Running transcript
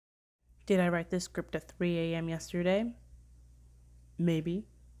Did I write this script at 3 a.m. yesterday? Maybe.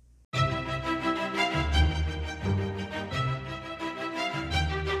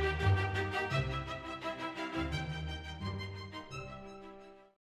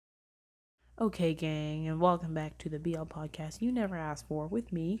 Okay, gang, and welcome back to the BL podcast you never asked for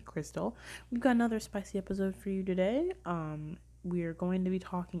with me, Crystal. We've got another spicy episode for you today. We're going to be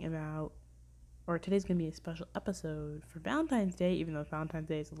talking about, or today's going to be a special episode for Valentine's Day, even though Valentine's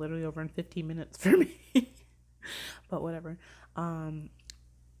Day is literally over in 15 minutes for me. But whatever. We're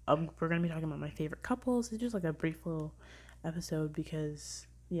going to be talking about my favorite couples. It's just like a brief little episode because,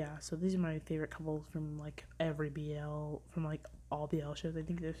 yeah, so these are my favorite couples from like every BL, from like all BL shows. I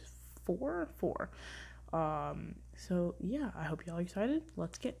think there's four. So yeah, I hope y'all are excited.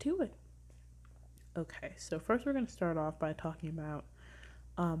 Let's get to it. Okay, so first we're gonna start off by talking about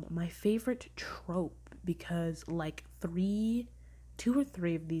my favorite trope because like two or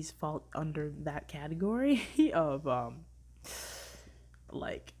three of these fall under that category of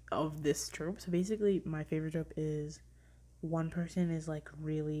of this trope. So basically, my favorite trope is one person is like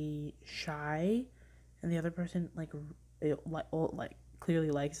really shy, and the other person like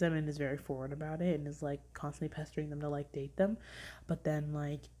clearly likes them and is very forward about it and is like constantly pestering them to like date them, but then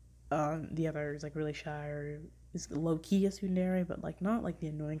like the other is like really shy or is low key a tsundere, but like not like the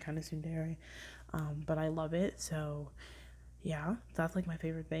annoying kind of tsundere. But I love it. So yeah, that's like my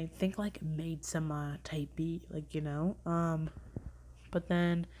favorite thing. Think like Maid Sama type beat, like but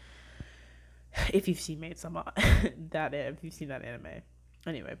then if you've seen Maid Sama, if you've seen that anime,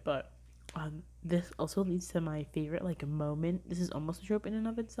 anyway. But this also leads to my favorite like moment. This is almost a trope in and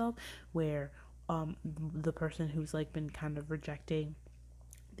of itself, where the person who's like been kind of rejecting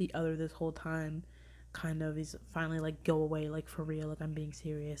the other this whole time kind of is finally like, go away, like for real, like I'm being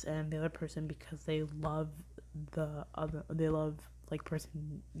serious, and the other person, because they love the other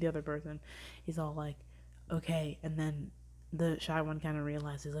person, is all like, okay, and then the shy one kind of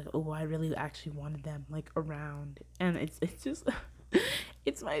realizes like, oh, I really actually wanted them like around, and it's just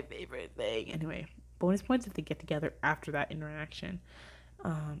it's my favorite thing. Anyway, bonus points if they get together after that interaction.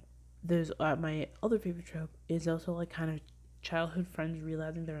 There's my other favorite trope is also like kind of childhood friends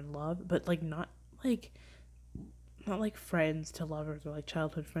realizing they're in love, but like like not like friends to lovers or like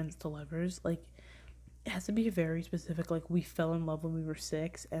childhood friends to lovers. Like it has to be very specific. Like we fell in love when we were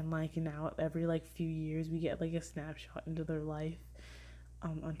 6, and like now every like few years we get like a snapshot into their life.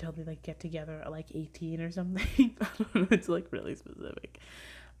 Until they like get together at like 18 or something. I don't know. It's like really specific,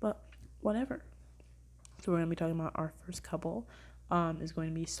 but whatever. So we're gonna be talking about our first couple. Is going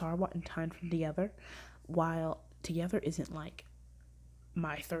to be Sarwat and Tyne from Together. While Together isn't like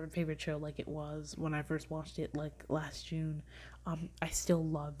my third favorite show like it was when I first watched it like last June, I still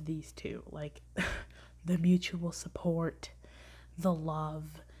love these two. Like the mutual support, the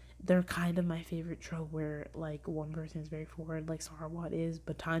love. They're kind of my favorite trope where like one person is very forward, like Sarwat is,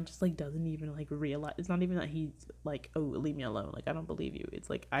 but Tyne just like doesn't even like realize. It's not even that he's like, oh, leave me alone, like I don't believe you. It's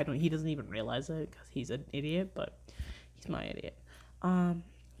like he doesn't even realize it because he's an idiot, but he's my idiot.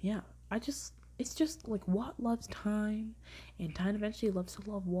 Yeah, it's just like Watt loves Tyne, and Tyne eventually loves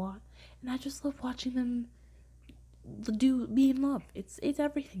to love Watt, and I just love watching them be in love. It's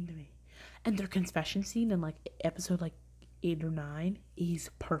everything to me, and their confession scene in like episode like 8 or 9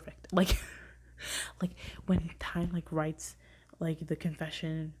 is perfect. Like, like when Tyne like writes like the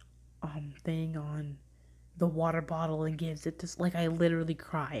confession thing on the water bottle and gives it to, like, I literally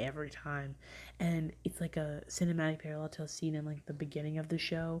cry every time, and it's like a cinematic parallel to a scene in like the beginning of the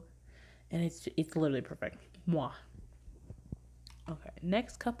show, and it's literally perfect. Mwah. Okay,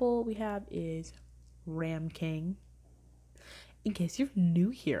 next couple we have is Ram King. In case you're new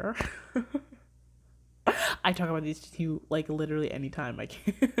here, I talk about these two like literally anytime I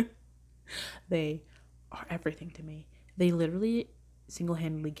can. They are everything to me. They literally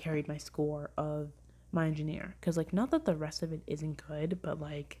single-handedly carried my score of my engineer, because like not that the rest of it isn't good, but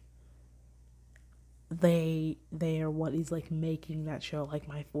like they are what is like making that show like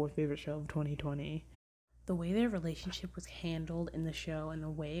my fourth favorite show of 2020. The way their relationship was handled in the show and the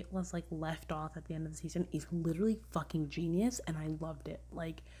way it was like left off at the end of the season is literally fucking genius, and I loved it.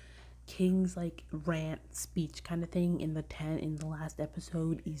 Like King's like rant speech kind of thing in the last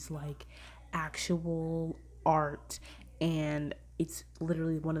episode is like actual art, and it's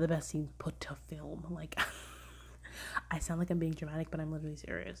literally one of the best scenes put to film. Like I sound like I'm being dramatic, but I'm literally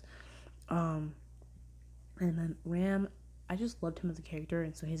serious. Um and then Ram, I just loved him as a character,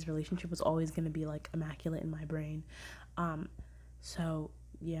 and so his relationship was always going to be like immaculate in my brain. Um so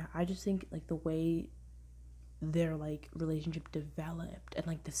yeah, I just think like the way their like relationship developed, and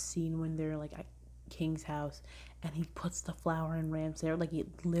like the scene when they're like King's house and he puts the flower in Ram's hair. Like, it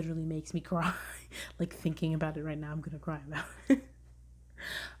literally makes me cry. Like, thinking about it right now, I'm gonna cry about it.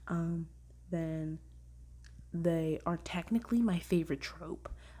 Then they are technically my favorite trope,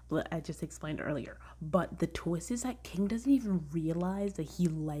 but I just explained earlier. But the twist is that King doesn't even realize that he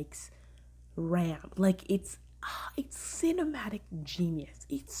likes Ram. Like, it's cinematic genius.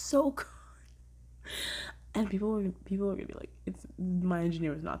 It's so good. And people are gonna be like, it's my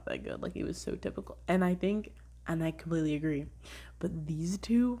engineer was not that good. Like, it was so typical. And I think, and I completely agree. But these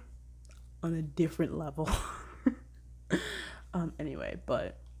two on a different level. Anyway,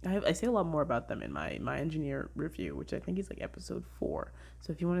 but I say a lot more about them in my engineer review, which I think is like episode 4.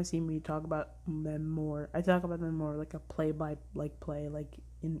 So if you want to see me talk about them more, I talk about them more like a play like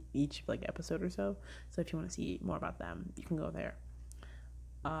in each like episode or so. So if you want to see more about them, you can go there.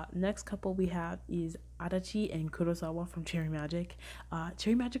 Next couple we have is Adachi and Kurosawa from Cherry Magic.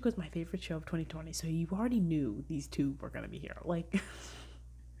 Cherry Magic was my favorite show of 2020, so you already knew these two were gonna be here. Like,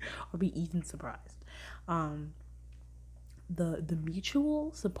 or be even surprised. The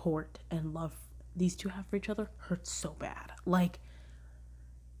mutual support and love these two have for each other hurts so bad. Like,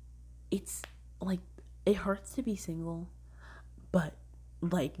 it's like, it hurts to be single, but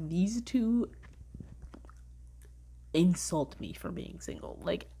like, these two insult me for being single.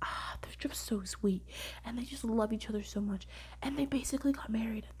 Like, they're just so sweet and they just love each other so much, and they basically got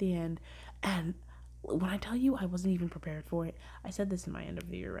married at the end. And when I tell you I wasn't even prepared for it, I said this in my end of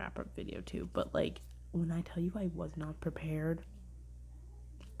the year wrap up video too, but like, when I tell you I was not prepared,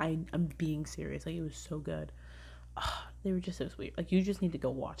 I'm being serious. Like, it was so good. They were just so sweet. Like, you just need to go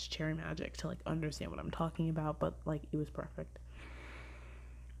watch Cherry Magic to like understand what I'm talking about, but like, it was perfect.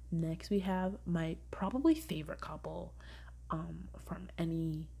 Next we have my probably favorite couple from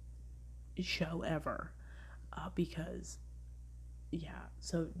any show ever, because yeah,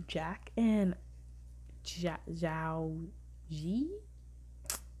 so Jack and Zhao Ji,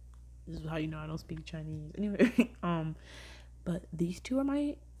 this is how you know I don't speak Chinese anyway. But these two are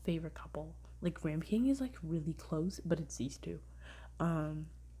my favorite couple. Like, Ram King is like really close, but it's these two.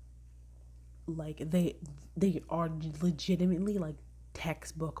 Like, they are legitimately like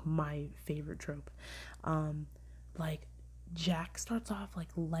textbook my favorite trope. Like, Jack starts off like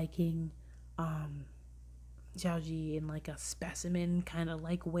liking Xiaoji in like a specimen kind of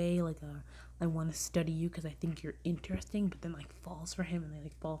like way, like a I want to study you because I think you're interesting, but then like falls for him and they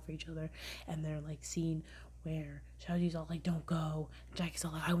like fall for each other, and they're like scene where Xiaoji's all like, don't go, Jack's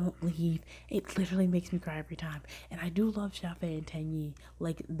all like, I won't leave. It literally makes me cry every time. And I do love Xiaofei and Tang Yi.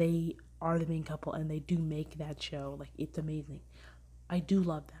 Like, they are the main couple and they do make that show, like, it's amazing. I do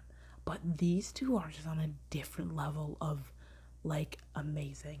love them, but these two are just on a different level of like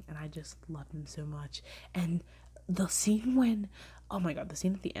amazing, and I just love them so much. And the scene when, oh my god, the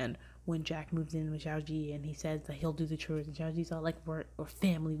scene at the end when Jack moves in with Xiaoji and he says that he'll do the chores, and Xiaoji's all like, we're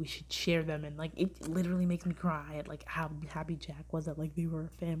family, we should share them, and like, it literally makes me cry at like how happy Jack was that like they were a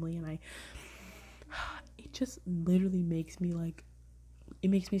family. And it just literally makes me like, it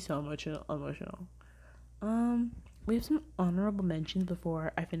makes me so emotional. We have some honorable mentions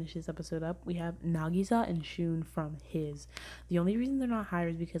before I finish this episode up. We have Nagisa and Shun from His. The only reason they're not higher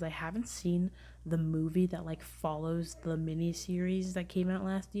is because I haven't seen the movie that like follows the mini series that came out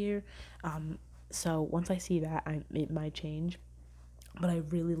last year. So once I see that, it might change. But I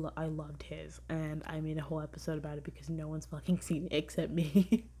really I loved His, and I made a whole episode about it because no one's fucking seen it except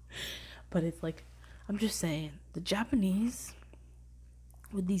me. But it's like, I'm just saying, the Japanese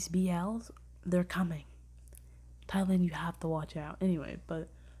with these BLs, they're coming. Thailand, you have to watch out. Anyway, but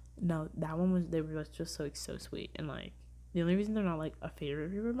no, that one was, they were just so sweet. And like, the only reason they're not like a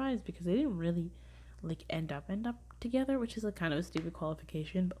favorite of mine is because they didn't really like end up together, which is like kind of a stupid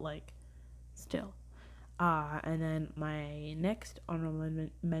qualification, but like, still. And then my next honorable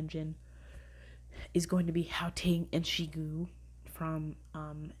mention is going to be Hao Ting and Shigu from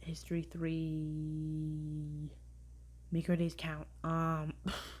History 3 Make Your Days Count.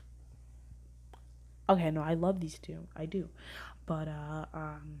 Okay, no, I love these two. I do. But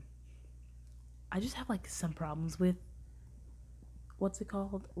I just have like some problems with what's it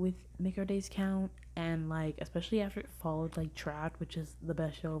called? With Make Our Days Count, and like, especially after it followed like Trapped, which is the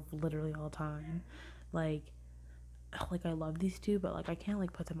best show of literally all time. Like I love these two, but like, I can't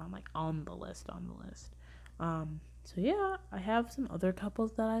like put them on like on the list. So yeah, I have some other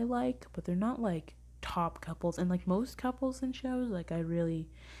couples that I like, but they're not like top couples. And like most couples in shows, like, I really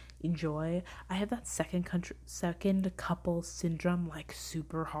enjoy. I have that second couple syndrome like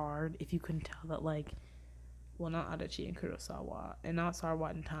super hard. If you couldn't tell that, like, well, not Adachi and Kurosawa and not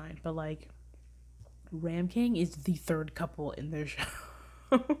Sarwat and Tyne, but like Ram King is the third couple in their show.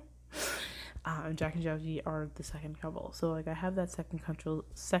 And Jack and Josie are the second couple. So like I have that second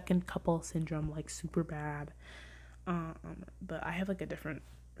couple syndrome like super bad. But I have like a different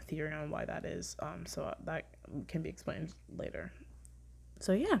theory on why that is. So that can be explained later.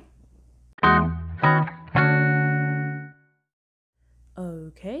 So yeah.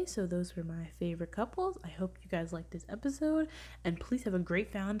 Okay, so those were my favorite couples. I hope you guys liked this episode, and please have a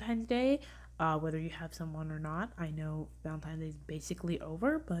great Valentine's Day, whether you have someone or not. I know Valentine's Day is basically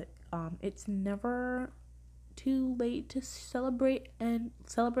over, but it's never too late to celebrate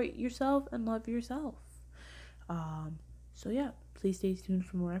yourself and love yourself. Um, so yeah, please stay tuned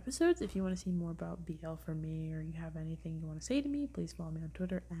for more episodes. If you want to see more about BL from me, or you have anything you want to say to me, please follow me on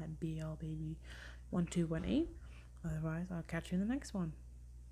Twitter at BLBaby1218. Otherwise, I'll catch you in the next one.